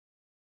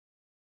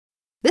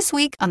This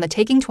week on the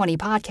Taking 20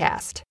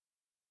 podcast.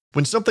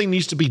 When something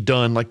needs to be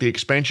done, like the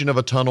expansion of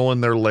a tunnel in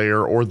their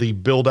lair or the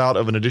build-out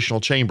of an additional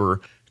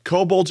chamber,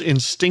 kobolds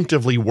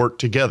instinctively work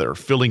together,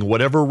 filling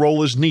whatever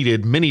role is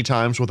needed many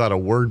times without a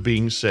word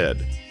being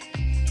said.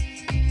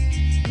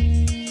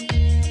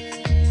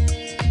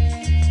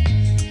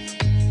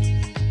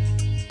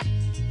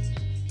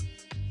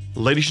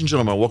 Ladies and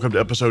gentlemen, welcome to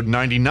episode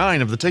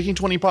 99 of the Taking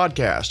 20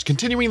 podcast,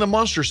 continuing the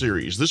monster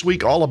series, this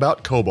week all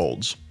about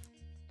kobolds.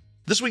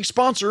 This week's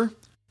sponsor,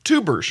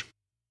 Tubers.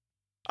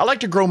 I like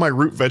to grow my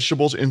root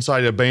vegetables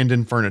inside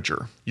abandoned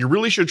furniture. You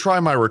really should try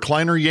my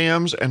recliner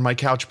yams and my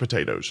couch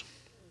potatoes.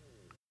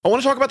 I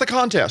want to talk about the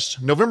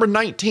contest. November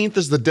 19th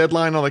is the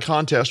deadline on the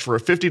contest for a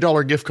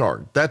 $50 gift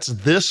card. That's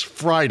this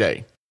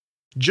Friday.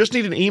 Just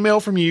need an email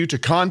from you to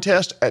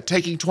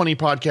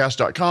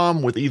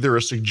contest@taking20podcast.com with either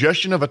a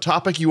suggestion of a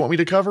topic you want me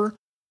to cover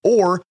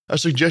or a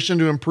suggestion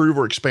to improve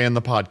or expand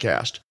the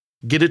podcast.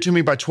 Get it to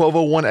me by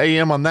 12:01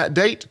 a.m. on that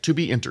date to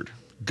be entered.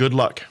 Good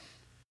luck.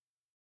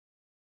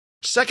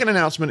 Second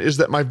announcement is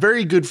that my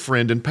very good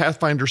friend and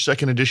Pathfinder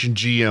 2nd Edition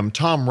GM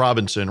Tom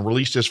Robinson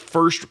released his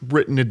first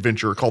written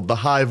adventure called The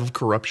Hive of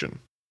Corruption.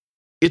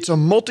 It's a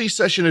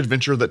multi-session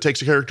adventure that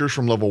takes characters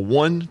from level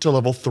 1 to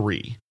level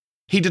 3.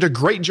 He did a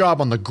great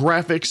job on the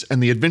graphics,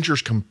 and the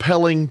adventure's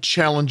compelling,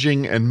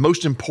 challenging, and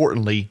most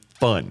importantly,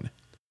 fun.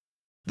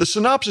 The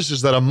synopsis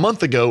is that a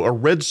month ago, a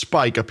red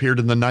spike appeared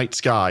in the night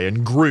sky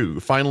and grew,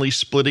 finally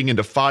splitting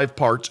into 5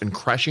 parts and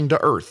crashing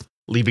to Earth,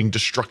 leaving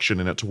destruction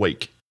in its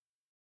wake.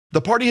 The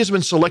party has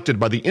been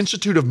selected by the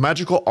Institute of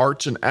Magical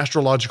Arts and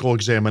Astrological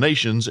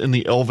Examinations in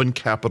the elven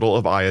capital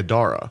of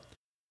Ayadara.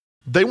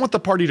 They want the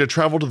party to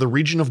travel to the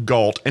region of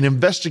Galt and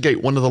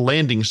investigate one of the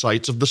landing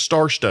sites of the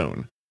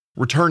Starstone,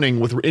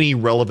 returning with any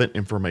relevant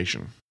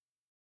information.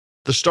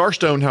 The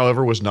Starstone,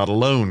 however, was not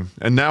alone,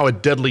 and now a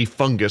deadly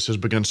fungus has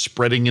begun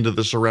spreading into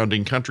the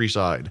surrounding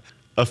countryside,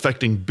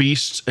 affecting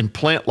beasts and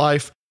plant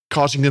life,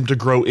 causing them to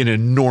grow in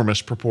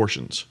enormous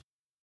proportions.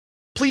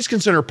 Please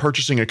consider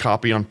purchasing a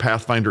copy on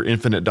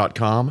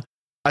PathfinderInfinite.com.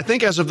 I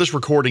think as of this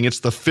recording, it's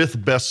the 5th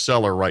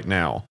bestseller right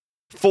now.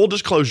 Full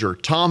disclosure,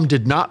 Tom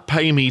did not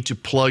pay me to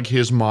plug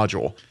his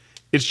module.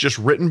 It's just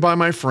written by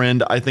my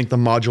friend. I think the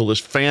module is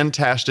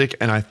fantastic,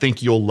 and I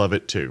think you'll love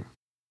it too.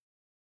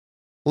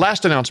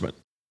 Last announcement.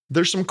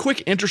 There's some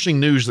quick interesting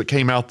news that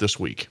came out this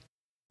week.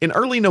 In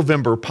early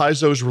November,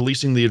 Paizo's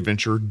releasing the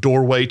adventure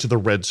Doorway to the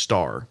Red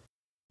Star.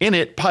 In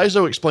it,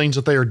 Paizo explains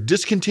that they are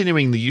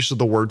discontinuing the use of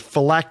the word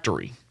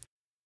phylactery.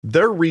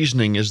 Their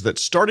reasoning is that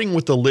starting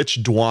with the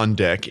Lich Dwan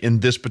deck in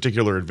this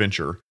particular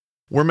adventure,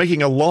 we're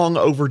making a long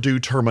overdue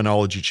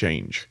terminology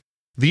change.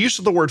 The use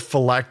of the word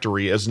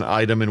phylactery as an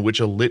item in which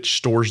a lich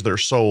stores their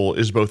soul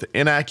is both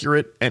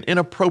inaccurate and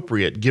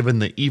inappropriate given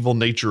the evil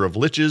nature of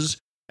liches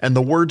and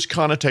the word's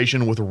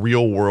connotation with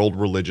real-world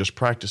religious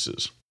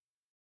practices.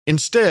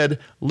 Instead,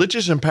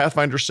 liches in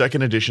Pathfinder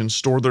 2nd Edition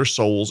store their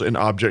souls in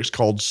objects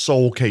called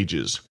soul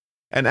cages,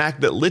 an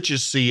act that liches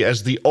see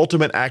as the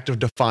ultimate act of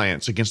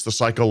defiance against the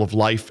cycle of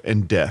life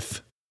and death.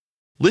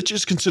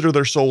 Liches consider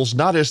their souls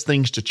not as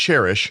things to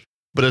cherish,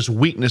 but as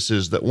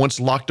weaknesses that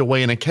once locked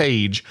away in a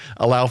cage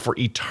allow for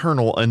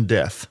eternal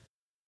undeath.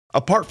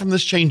 Apart from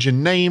this change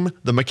in name,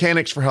 the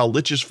mechanics for how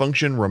liches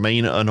function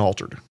remain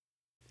unaltered.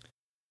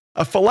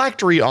 A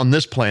phylactery on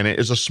this planet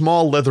is a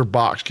small leather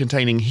box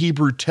containing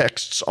Hebrew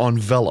texts on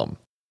vellum.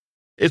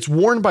 It's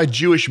worn by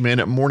Jewish men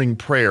at morning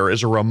prayer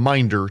as a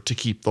reminder to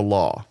keep the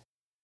law.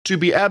 To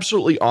be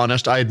absolutely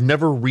honest, I had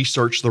never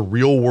researched the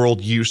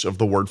real-world use of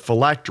the word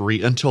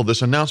phylactery until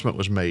this announcement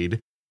was made,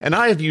 and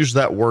I have used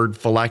that word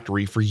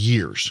phylactery for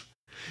years.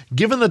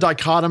 Given the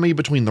dichotomy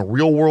between the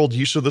real-world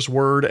use of this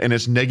word and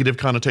its negative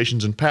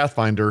connotations in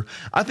Pathfinder,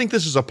 I think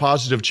this is a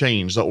positive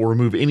change that will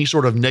remove any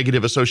sort of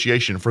negative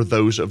association for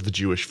those of the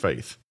Jewish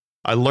faith.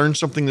 I learned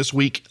something this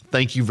week.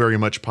 Thank you very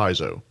much,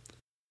 Paizo.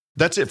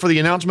 That's it for the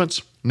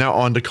announcements. Now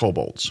on to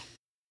kobolds.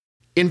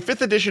 In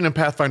 5th edition and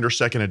Pathfinder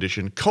 2nd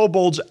edition,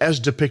 kobolds as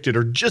depicted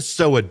are just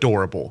so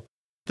adorable.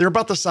 They're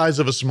about the size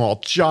of a small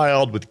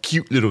child with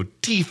cute little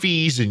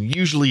teefies and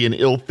usually in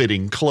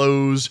ill-fitting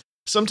clothes.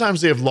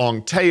 Sometimes they have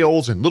long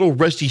tails and little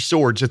rusty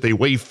swords that they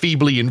wave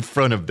feebly in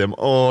front of them.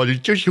 Oh, they're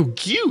just so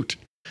cute.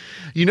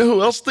 You know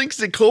who else thinks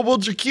that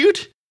kobolds are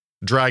cute?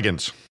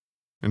 Dragons.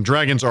 And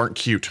dragons aren't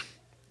cute.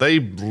 They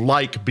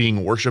like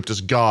being worshipped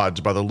as gods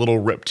by the little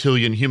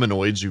reptilian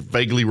humanoids who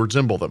vaguely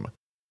resemble them.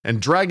 And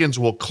dragons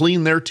will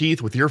clean their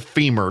teeth with your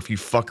femur if you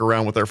fuck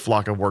around with their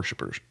flock of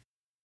worshippers.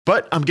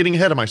 But I'm getting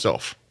ahead of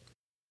myself.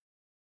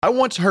 I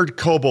once heard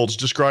kobolds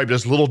described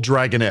as little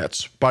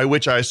dragonettes, by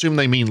which I assume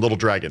they mean little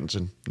dragons,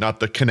 and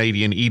not the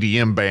Canadian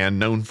EDM band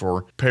known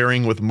for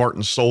pairing with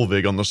Martin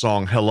Solveig on the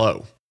song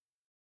Hello.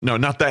 No,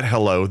 not that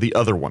Hello, the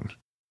other one.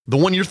 The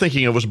one you're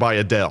thinking of was by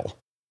Adele.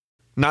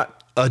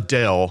 Not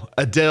Adele.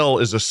 Adele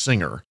is a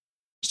singer.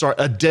 Sorry,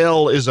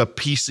 Adele is a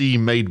PC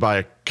made by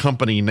a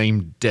company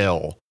named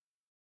Dell.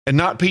 And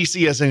not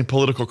PC as in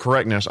political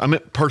correctness. I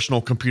meant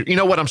personal computer. You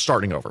know what? I'm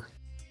starting over.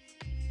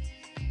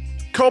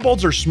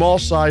 Kobolds are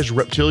small-sized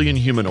reptilian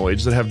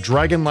humanoids that have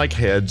dragon-like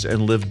heads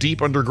and live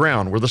deep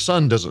underground where the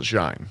sun doesn't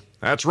shine.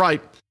 That's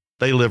right,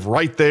 they live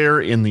right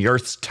there in the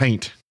Earth's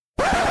taint.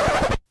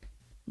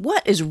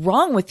 What is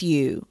wrong with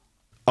you?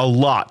 A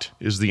lot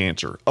is the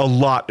answer. A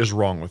lot is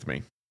wrong with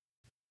me.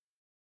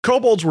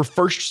 Kobolds were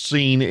first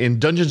seen in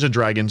Dungeons &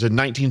 Dragons in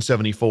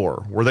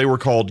 1974, where they were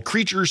called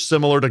creatures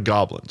similar to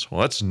goblins.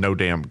 Well, that's no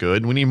damn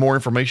good. We need more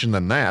information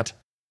than that.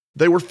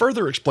 They were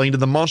further explained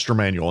in the Monster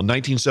Manual in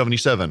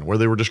 1977, where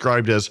they were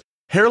described as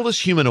hairless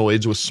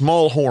humanoids with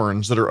small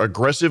horns that are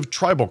aggressive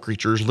tribal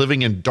creatures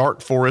living in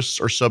dark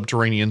forests or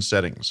subterranean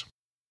settings.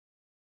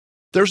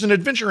 There's an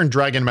Adventure in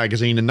Dragon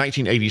magazine in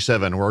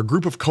 1987 where a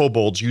group of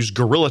kobolds used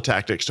guerrilla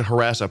tactics to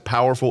harass a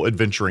powerful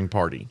adventuring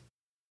party.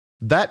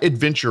 That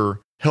adventure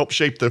helped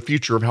shape the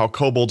future of how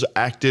kobolds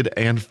acted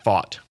and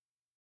fought.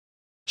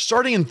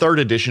 Starting in 3rd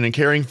edition and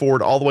carrying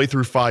forward all the way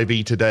through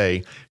 5e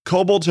today,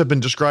 kobolds have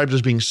been described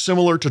as being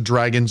similar to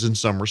dragons in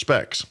some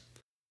respects.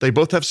 They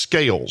both have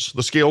scales.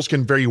 The scales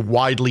can vary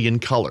widely in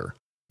color.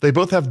 They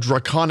both have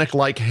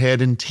draconic-like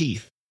head and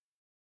teeth.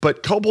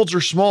 But kobolds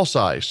are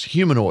small-sized,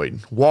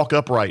 humanoid, walk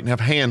upright, and have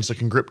hands that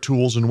can grip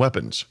tools and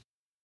weapons.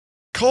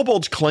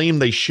 Kobolds claim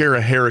they share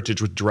a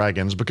heritage with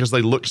dragons because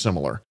they look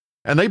similar,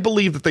 and they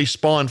believe that they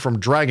spawn from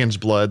dragon's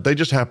blood, they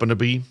just happen to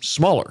be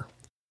smaller.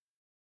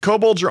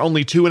 Kobolds are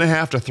only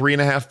 2.5 to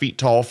 3.5 feet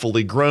tall,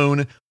 fully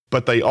grown,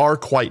 but they are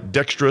quite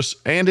dexterous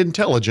and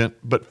intelligent,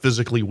 but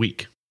physically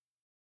weak.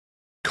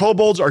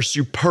 Kobolds are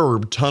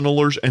superb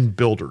tunnelers and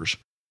builders.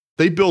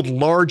 They build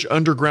large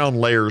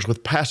underground lairs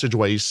with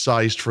passageways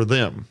sized for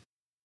them.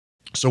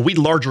 So we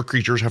larger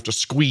creatures have to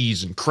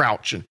squeeze and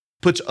crouch, and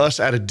puts us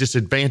at a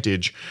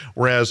disadvantage,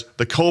 whereas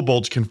the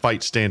kobolds can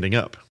fight standing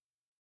up.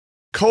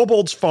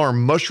 Kobolds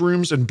farm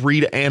mushrooms and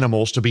breed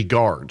animals to be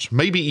guards,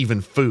 maybe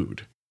even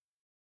food.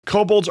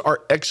 Kobolds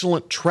are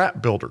excellent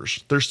trap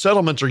builders. Their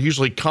settlements are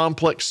usually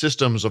complex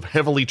systems of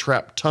heavily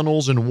trapped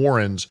tunnels and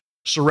warrens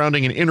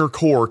surrounding an inner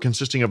core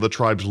consisting of the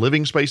tribe's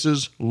living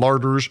spaces,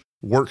 larders,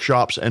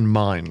 workshops, and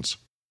mines.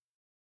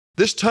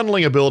 This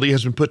tunneling ability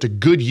has been put to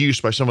good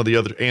use by some of the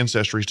other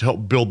ancestries to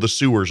help build the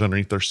sewers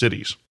underneath their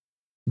cities.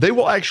 They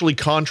will actually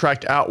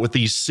contract out with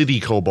these city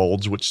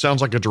kobolds, which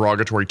sounds like a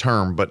derogatory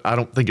term, but I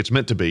don't think it's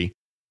meant to be.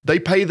 They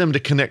pay them to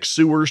connect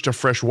sewers to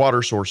fresh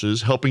water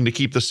sources, helping to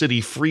keep the city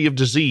free of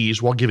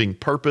disease while giving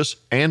purpose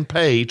and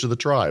pay to the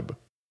tribe.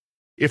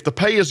 If the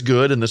pay is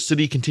good and the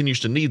city continues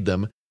to need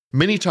them,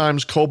 many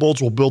times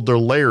kobolds will build their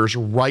lairs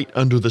right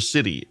under the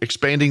city,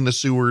 expanding the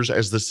sewers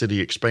as the city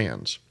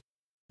expands.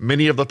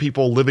 Many of the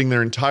people living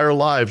their entire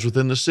lives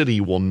within the city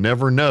will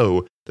never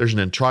know there's an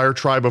entire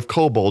tribe of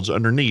kobolds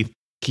underneath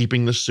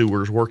keeping the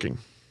sewers working.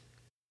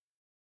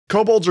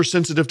 Kobolds are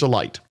sensitive to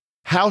light.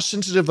 How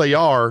sensitive they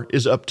are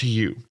is up to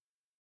you.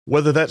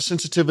 Whether that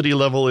sensitivity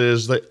level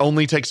is that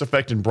only takes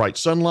effect in bright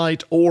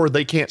sunlight or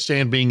they can't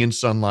stand being in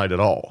sunlight at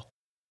all.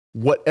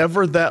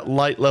 Whatever that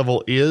light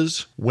level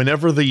is,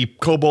 whenever the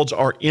kobolds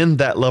are in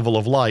that level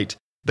of light,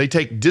 they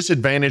take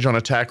disadvantage on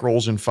attack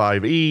rolls in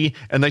 5e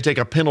and they take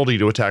a penalty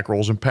to attack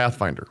rolls in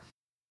Pathfinder.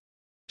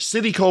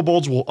 City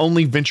kobolds will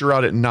only venture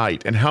out at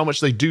night, and how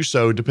much they do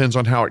so depends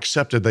on how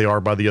accepted they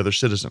are by the other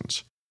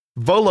citizens.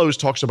 Volos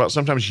talks about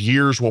sometimes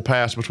years will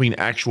pass between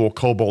actual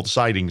kobold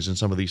sightings in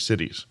some of these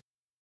cities.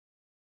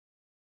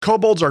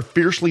 Kobolds are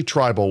fiercely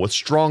tribal with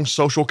strong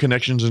social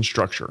connections and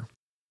structure.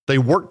 They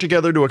work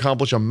together to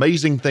accomplish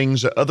amazing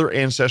things that other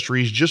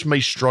ancestries just may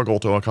struggle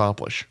to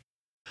accomplish.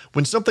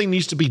 When something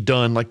needs to be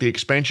done, like the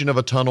expansion of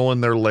a tunnel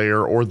in their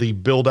lair or the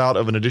build-out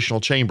of an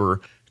additional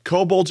chamber,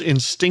 kobolds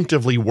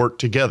instinctively work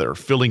together,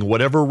 filling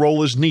whatever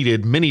role is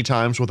needed many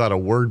times without a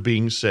word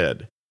being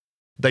said.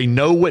 They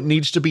know what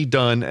needs to be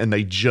done, and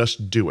they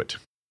just do it.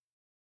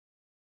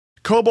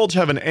 Kobolds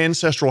have an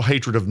ancestral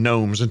hatred of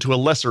gnomes and to a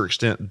lesser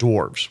extent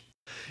dwarves.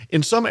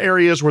 In some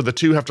areas where the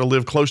two have to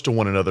live close to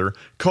one another,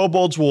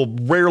 kobolds will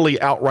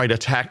rarely outright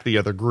attack the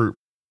other group,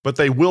 but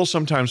they will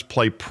sometimes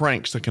play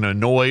pranks that can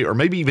annoy or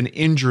maybe even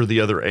injure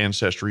the other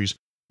ancestries,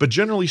 but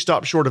generally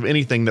stop short of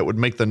anything that would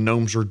make the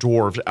gnomes or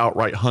dwarves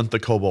outright hunt the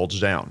kobolds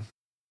down.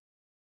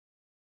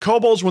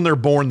 Kobolds, when they're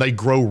born, they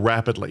grow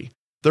rapidly.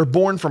 They're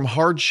born from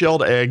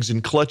hard-shelled eggs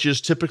in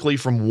clutches typically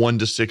from 1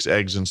 to 6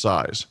 eggs in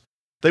size.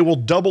 They will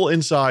double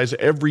in size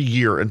every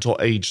year until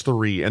age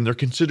 3, and they're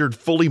considered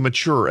fully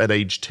mature at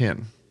age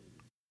 10.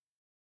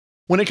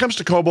 When it comes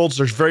to kobolds,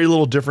 there's very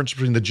little difference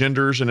between the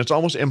genders, and it's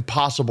almost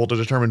impossible to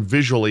determine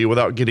visually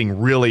without getting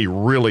really,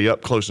 really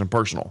up close and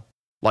personal.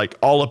 Like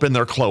all up in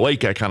their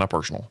cloaca kind of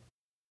personal.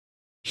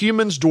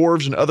 Humans,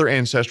 dwarves, and other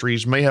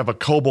ancestries may have a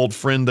kobold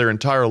friend their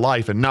entire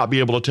life and not be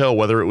able to tell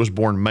whether it was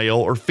born male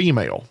or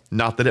female,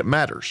 not that it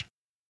matters.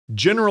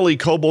 Generally,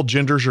 kobold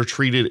genders are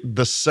treated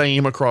the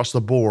same across the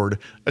board,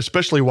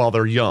 especially while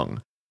they're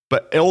young,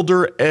 but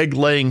elder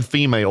egg-laying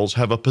females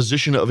have a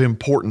position of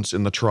importance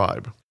in the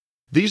tribe.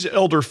 These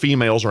elder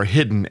females are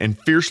hidden and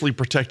fiercely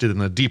protected in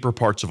the deeper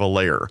parts of a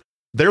lair.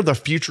 They're the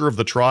future of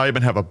the tribe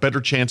and have a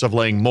better chance of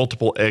laying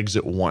multiple eggs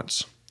at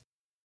once.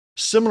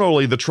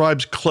 Similarly, the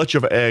tribe's clutch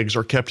of eggs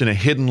are kept in a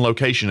hidden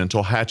location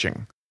until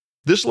hatching.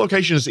 This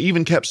location is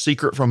even kept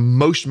secret from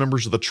most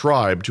members of the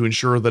tribe to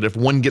ensure that if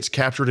one gets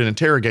captured and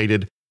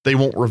interrogated, they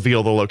won't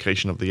reveal the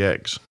location of the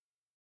eggs.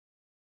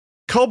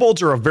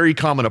 Kobolds are a very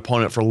common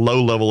opponent for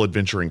low-level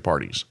adventuring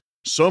parties.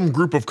 Some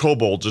group of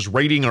kobolds is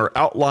raiding our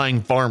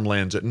outlying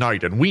farmlands at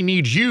night, and we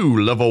need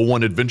you, level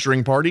 1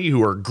 adventuring party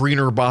who are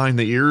greener behind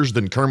the ears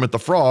than Kermit the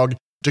Frog,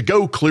 to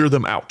go clear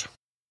them out.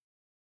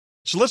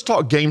 So let's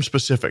talk game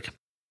specific.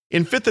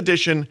 In 5th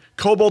edition,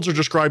 kobolds are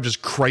described as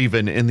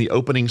craven in the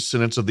opening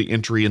sentence of the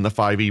entry in the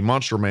 5e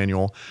monster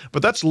manual,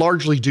 but that's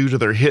largely due to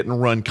their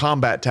hit-and-run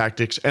combat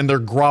tactics and their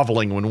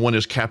groveling when one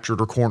is captured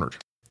or cornered.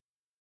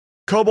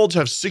 Kobolds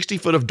have 60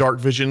 foot of dark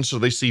vision, so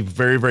they see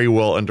very, very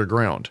well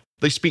underground.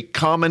 They speak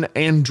Common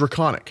and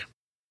Draconic.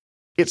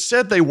 It's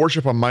said they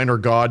worship a minor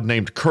god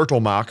named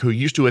Kurtulmak who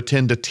used to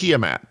attend to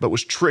Tiamat, but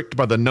was tricked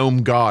by the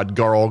gnome god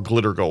Garl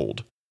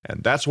Glittergold.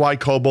 And that's why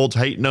kobolds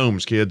hate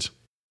gnomes, kids.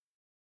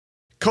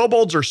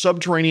 Kobolds are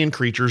subterranean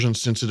creatures and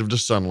sensitive to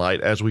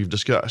sunlight, as we've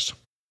discussed.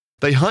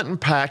 They hunt in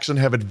packs and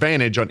have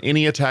advantage on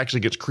any attacks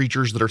against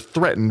creatures that are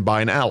threatened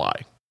by an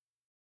ally.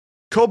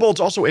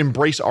 Kobolds also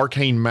embrace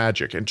arcane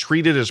magic and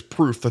treat it as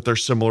proof that they're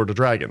similar to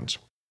dragons.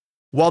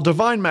 While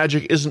divine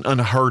magic isn't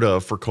unheard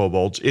of for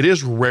kobolds, it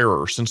is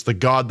rarer since the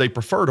god they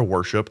prefer to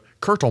worship,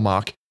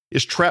 Kurtulmak,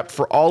 is trapped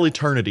for all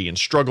eternity and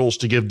struggles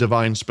to give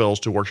divine spells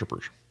to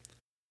worshippers.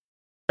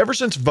 Ever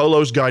since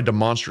Volo's Guide to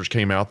Monsters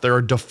came out, there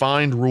are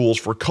defined rules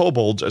for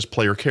kobolds as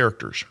player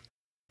characters.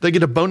 They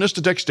get a bonus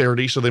to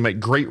dexterity, so they make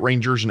great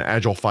rangers and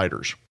agile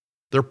fighters.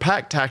 Their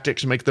pack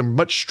tactics make them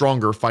much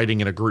stronger fighting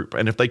in a group,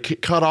 and if they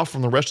get cut off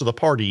from the rest of the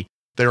party,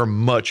 they are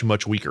much,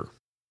 much weaker.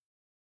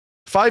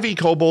 5e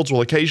kobolds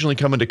will occasionally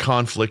come into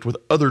conflict with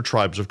other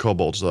tribes of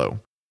kobolds, though.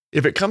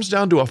 If it comes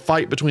down to a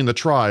fight between the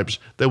tribes,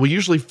 they will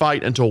usually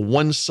fight until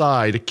one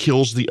side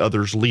kills the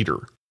other's leader.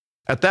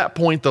 At that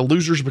point, the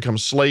losers become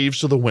slaves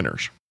to the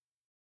winners.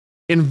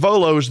 In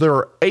Volos, there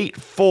are 8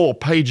 full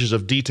pages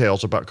of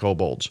details about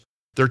kobolds.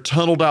 Their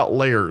tunneled out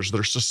lairs,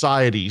 their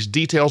societies,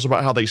 details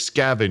about how they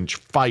scavenge,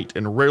 fight,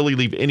 and rarely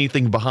leave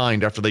anything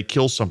behind after they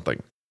kill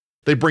something.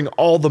 They bring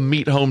all the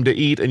meat home to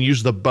eat and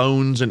use the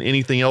bones and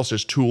anything else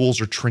as tools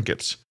or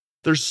trinkets.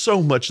 There's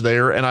so much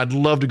there, and I'd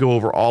love to go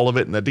over all of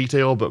it in the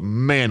detail, but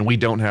man, we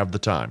don't have the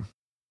time.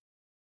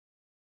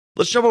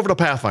 Let's jump over to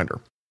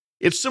Pathfinder.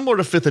 It's similar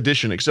to 5th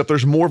edition, except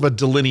there's more of a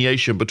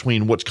delineation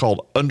between what's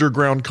called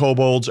underground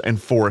kobolds and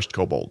forest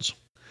kobolds.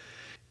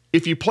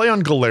 If you play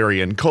on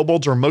Golarion,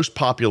 kobolds are most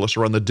populous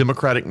around the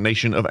democratic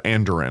nation of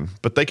Andoran,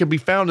 but they can be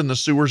found in the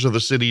sewers of the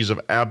cities of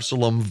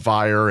Absalom,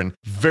 Vyre, and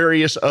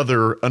various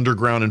other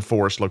underground and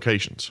forest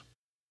locations.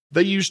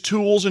 They use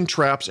tools and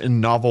traps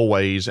in novel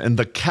ways, and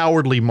the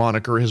cowardly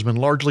moniker has been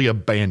largely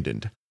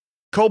abandoned.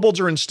 Kobolds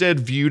are instead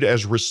viewed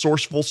as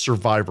resourceful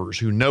survivors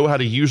who know how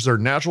to use their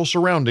natural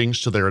surroundings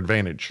to their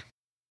advantage.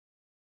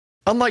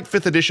 Unlike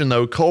 5th edition,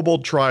 though,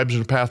 kobold tribes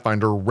in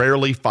Pathfinder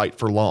rarely fight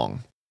for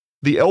long.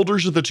 The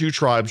elders of the two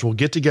tribes will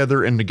get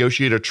together and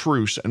negotiate a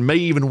truce and may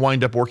even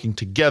wind up working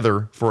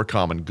together for a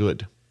common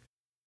good.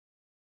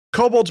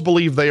 Kobolds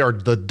believe they are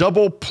the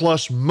double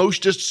plus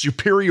mostest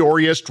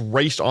superiorest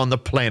race on the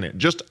planet.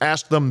 Just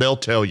ask them, they'll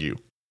tell you.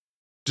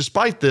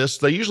 Despite this,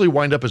 they usually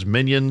wind up as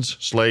minions,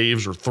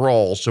 slaves, or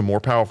thralls to more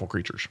powerful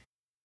creatures.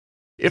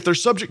 If they're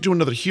subject to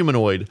another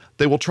humanoid,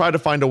 they will try to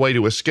find a way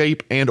to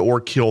escape and or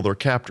kill their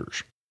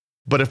captors.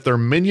 But if they're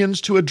minions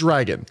to a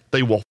dragon,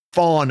 they will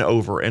fawn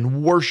over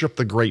and worship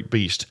the great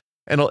beast,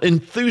 and will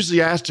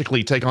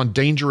enthusiastically take on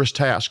dangerous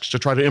tasks to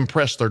try to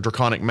impress their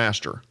draconic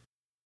master.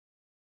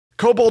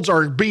 Kobolds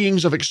are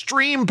beings of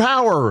extreme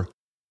power,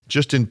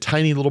 just in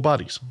tiny little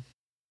bodies.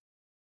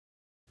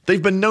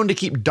 They've been known to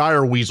keep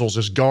dire weasels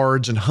as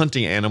guards and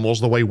hunting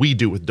animals the way we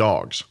do with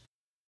dogs.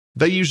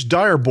 They use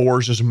dire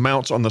boars as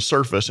mounts on the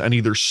surface and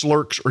either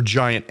slurks or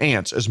giant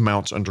ants as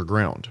mounts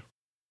underground.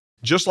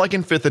 Just like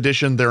in 5th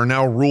edition, there are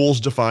now rules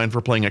defined for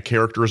playing a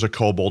character as a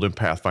kobold in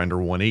Pathfinder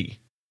 1e.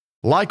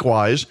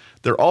 Likewise,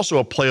 there are also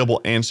a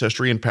playable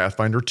ancestry in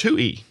Pathfinder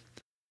 2e.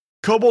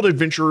 Kobold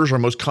adventurers are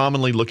most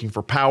commonly looking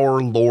for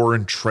power, lore,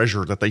 and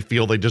treasure that they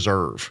feel they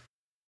deserve.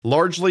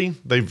 Largely,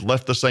 they've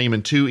left the same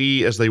in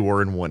 2e as they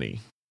were in 1e.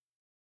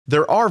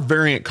 There are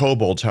variant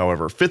kobolds,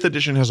 however. 5th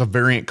edition has a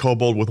variant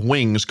kobold with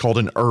wings called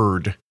an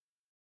Erd.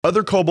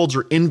 Other kobolds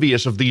are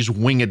envious of these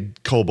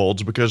winged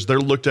kobolds because they're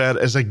looked at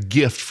as a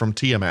gift from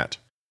Tiamat.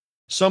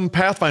 Some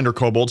Pathfinder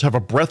kobolds have a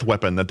breath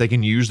weapon that they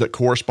can use that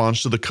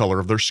corresponds to the color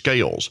of their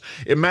scales.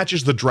 It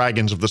matches the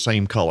dragons of the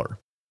same color.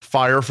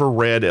 Fire for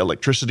red,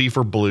 electricity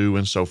for blue,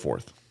 and so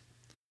forth.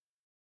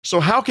 So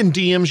how can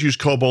DMs use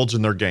kobolds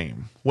in their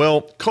game?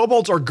 Well,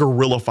 kobolds are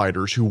guerrilla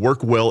fighters who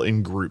work well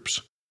in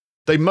groups.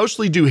 They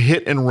mostly do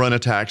hit and run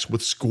attacks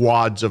with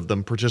squads of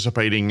them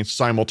participating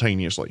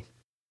simultaneously.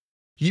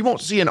 You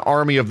won't see an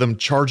army of them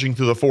charging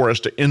through the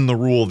forest to end the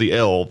rule of the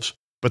elves,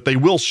 but they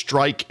will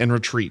strike and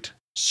retreat,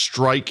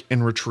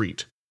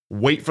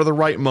 wait for the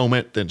right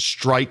moment, then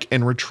strike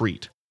and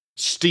retreat,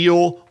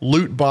 steal,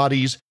 loot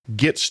bodies,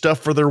 get stuff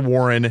for their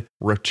warren,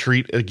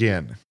 retreat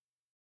again.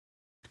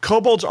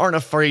 Kobolds aren't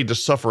afraid to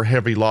suffer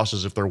heavy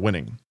losses if they're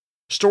winning.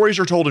 Stories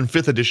are told in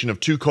 5th edition of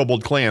 2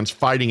 kobold clans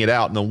fighting it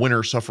out and the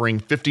winner suffering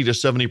 50 to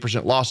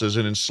 70% losses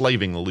and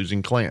enslaving the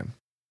losing clan.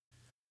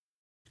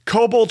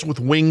 Kobolds with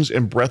wings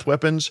and breath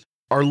weapons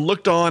are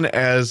looked on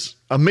as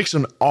a mix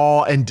of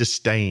awe and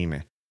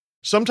disdain.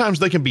 Sometimes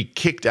they can be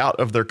kicked out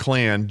of their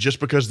clan just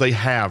because they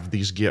have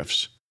these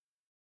gifts.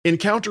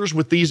 Encounters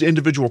with these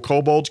individual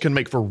kobolds can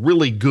make for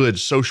really good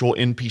social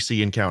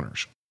NPC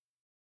encounters.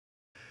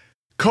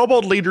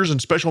 Kobold leaders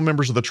and special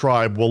members of the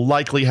tribe will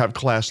likely have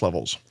class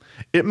levels.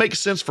 It makes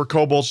sense for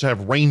kobolds to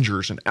have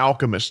rangers and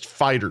alchemists,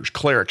 fighters,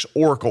 clerics,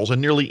 oracles,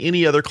 and nearly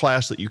any other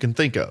class that you can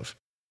think of.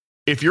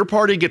 If your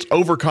party gets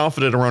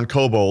overconfident around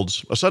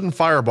kobolds, a sudden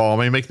fireball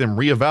may make them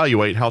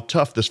reevaluate how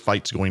tough this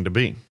fight's going to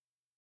be.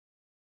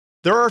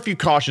 There are a few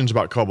cautions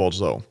about kobolds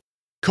though.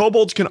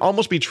 Kobolds can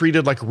almost be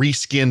treated like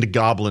reskinned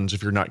goblins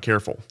if you're not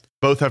careful.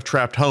 Both have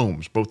trapped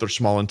homes, both are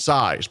small in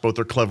size, both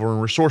are clever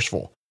and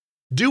resourceful.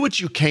 Do what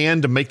you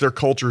can to make their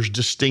cultures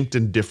distinct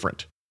and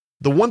different.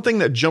 The one thing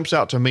that jumps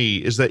out to me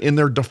is that in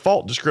their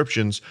default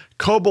descriptions,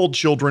 kobold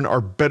children are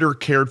better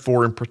cared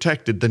for and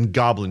protected than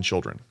goblin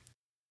children.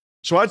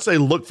 So I'd say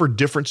look for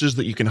differences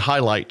that you can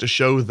highlight to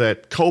show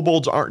that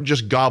kobolds aren't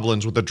just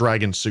goblins with a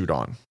dragon suit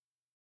on.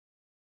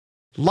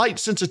 Light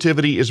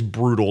sensitivity is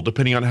brutal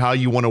depending on how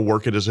you want to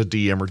work it as a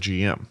DM or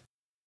GM.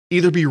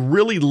 Either be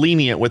really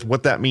lenient with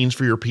what that means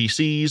for your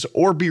PCs,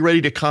 or be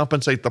ready to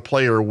compensate the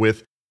player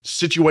with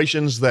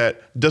situations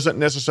that doesn't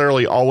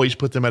necessarily always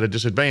put them at a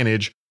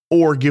disadvantage,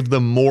 or give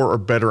them more or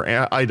better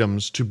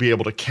items to be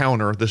able to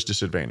counter this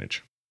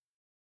disadvantage.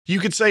 You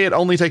could say it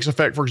only takes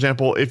effect, for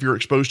example, if you're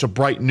exposed to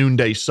bright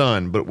noonday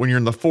sun, but when you're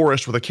in the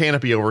forest with a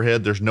canopy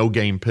overhead, there's no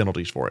game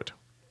penalties for it.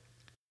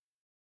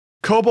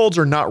 Kobolds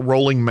are not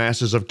rolling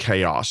masses of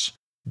chaos.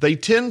 They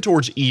tend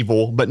towards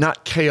evil, but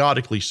not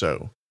chaotically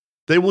so.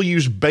 They will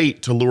use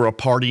bait to lure a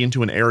party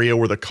into an area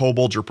where the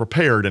kobolds are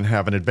prepared and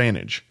have an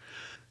advantage.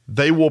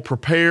 They will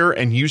prepare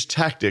and use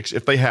tactics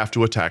if they have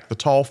to attack the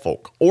tall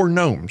folk, or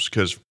gnomes,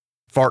 because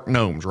fark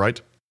gnomes, right?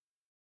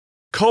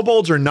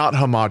 Kobolds are not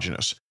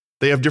homogeneous.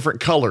 They have different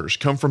colors,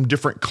 come from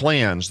different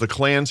clans. The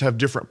clans have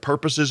different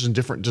purposes and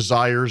different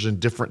desires and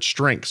different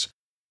strengths,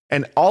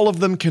 and all of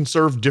them can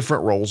serve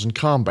different roles in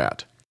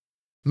combat.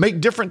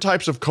 Make different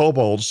types of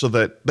kobolds so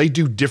that they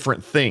do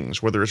different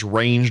things, whether it's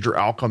ranged or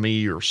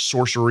alchemy or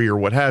sorcery or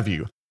what have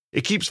you.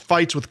 It keeps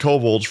fights with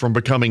kobolds from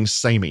becoming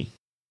samey.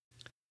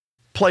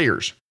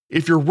 Players,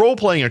 if you're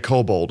role-playing a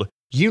kobold,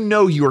 you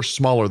know you are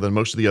smaller than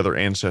most of the other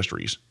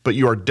ancestries, but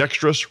you are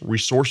dexterous,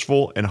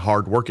 resourceful, and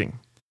hardworking.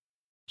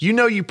 You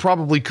know you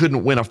probably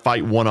couldn't win a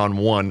fight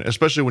one-on-one,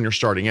 especially when you're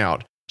starting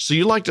out, so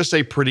you like to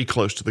stay pretty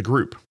close to the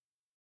group.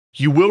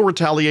 You will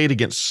retaliate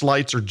against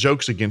slights or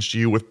jokes against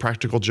you with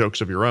practical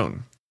jokes of your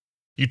own.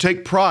 You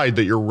take pride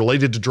that you're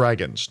related to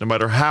dragons, no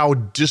matter how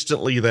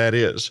distantly that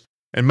is,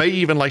 and may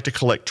even like to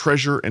collect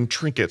treasure and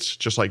trinkets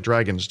just like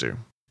dragons do.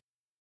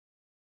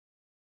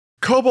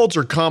 Kobolds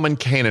are common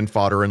cannon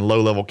fodder in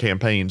low-level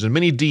campaigns, and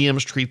many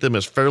DMs treat them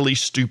as fairly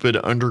stupid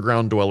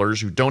underground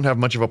dwellers who don't have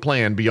much of a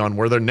plan beyond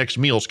where their next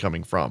meal's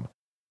coming from.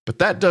 But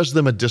that does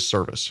them a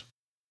disservice.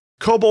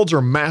 Kobolds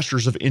are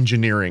masters of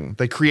engineering.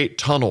 They create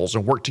tunnels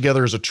and work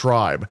together as a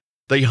tribe.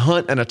 They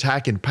hunt and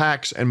attack in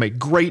packs and make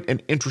great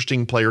and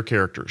interesting player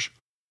characters.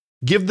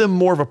 Give them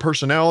more of a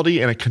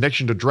personality and a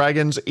connection to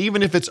dragons,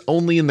 even if it's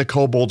only in the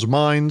kobolds'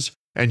 minds,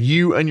 and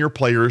you and your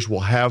players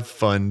will have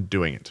fun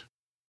doing it.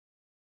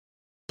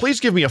 Please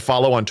give me a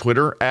follow on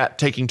Twitter at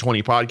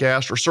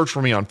Taking20Podcast or search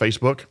for me on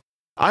Facebook.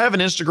 I have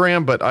an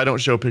Instagram, but I don't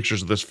show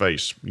pictures of this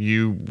face.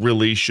 You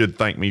really should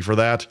thank me for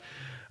that.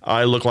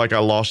 I look like I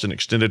lost an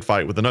extended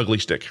fight with an ugly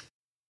stick.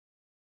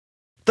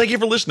 Thank you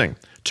for listening.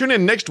 Tune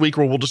in next week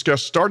where we'll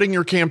discuss starting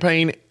your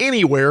campaign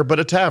anywhere but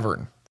a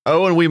tavern.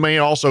 Oh, and we may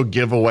also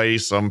give away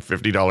some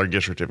 $50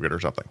 gift certificate or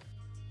something.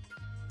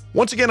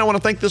 Once again, I want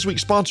to thank this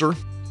week's sponsor,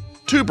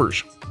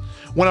 Tubers.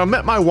 When I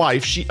met my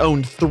wife, she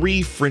owned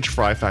 3 French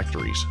fry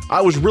factories. I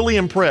was really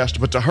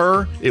impressed, but to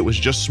her, it was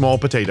just small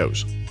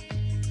potatoes.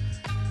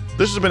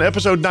 This has been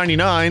episode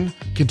 99,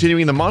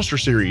 continuing the Monster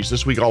series,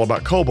 this week all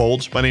about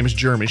kobolds. My name is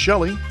Jeremy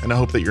Shelley, and I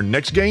hope that your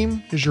next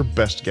game is your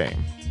best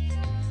game.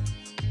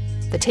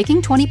 The Taking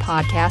 20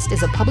 podcast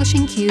is a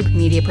Publishing Cube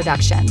media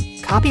production.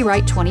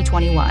 Copyright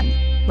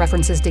 2021.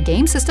 References to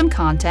game system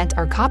content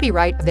are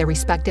copyright of their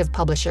respective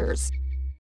publishers.